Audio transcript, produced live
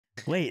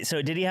Wait,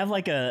 so did he have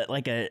like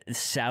a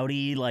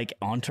Saudi like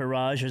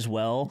entourage as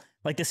well?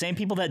 Like the same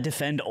people that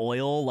defend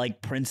oil,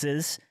 like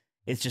princes.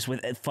 It's just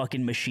with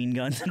fucking machine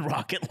guns and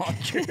rocket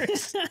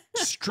launchers.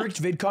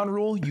 Strict VidCon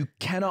rule: you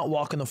cannot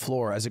walk on the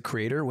floor as a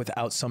creator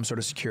without some sort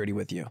of security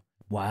with you.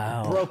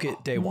 Wow. Broke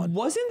it day one.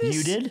 Wasn't this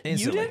You did?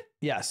 Instantly. You did?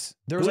 Yes.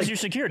 There Who's was like your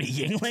security,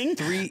 Yingling?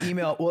 3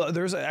 email. Well,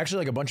 there's actually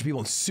like a bunch of people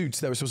in suits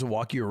that were supposed to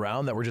walk you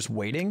around that were just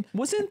waiting.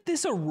 Wasn't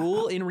this a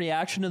rule in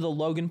reaction to the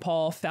Logan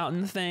Paul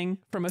fountain thing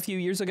from a few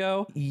years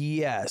ago?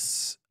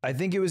 Yes. I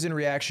think it was in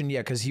reaction,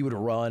 because he would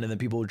run and then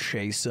people would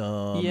chase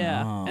him.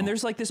 Yeah, and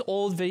there's like this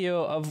old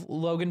video of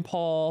Logan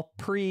Paul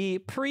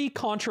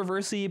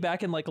pre-controversy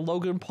back in like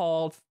Logan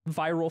Paul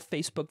viral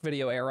Facebook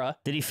video era.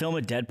 Did he film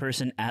a dead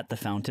person at the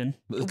fountain?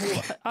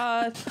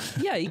 Yeah,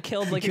 he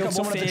killed like Killed a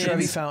couple someone at the fans.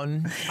 Trevi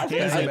fountain.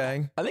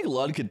 I think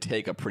Lud could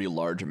take a pretty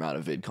large amount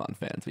of VidCon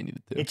fans if he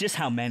needed to. It's just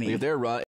how many. Like if they're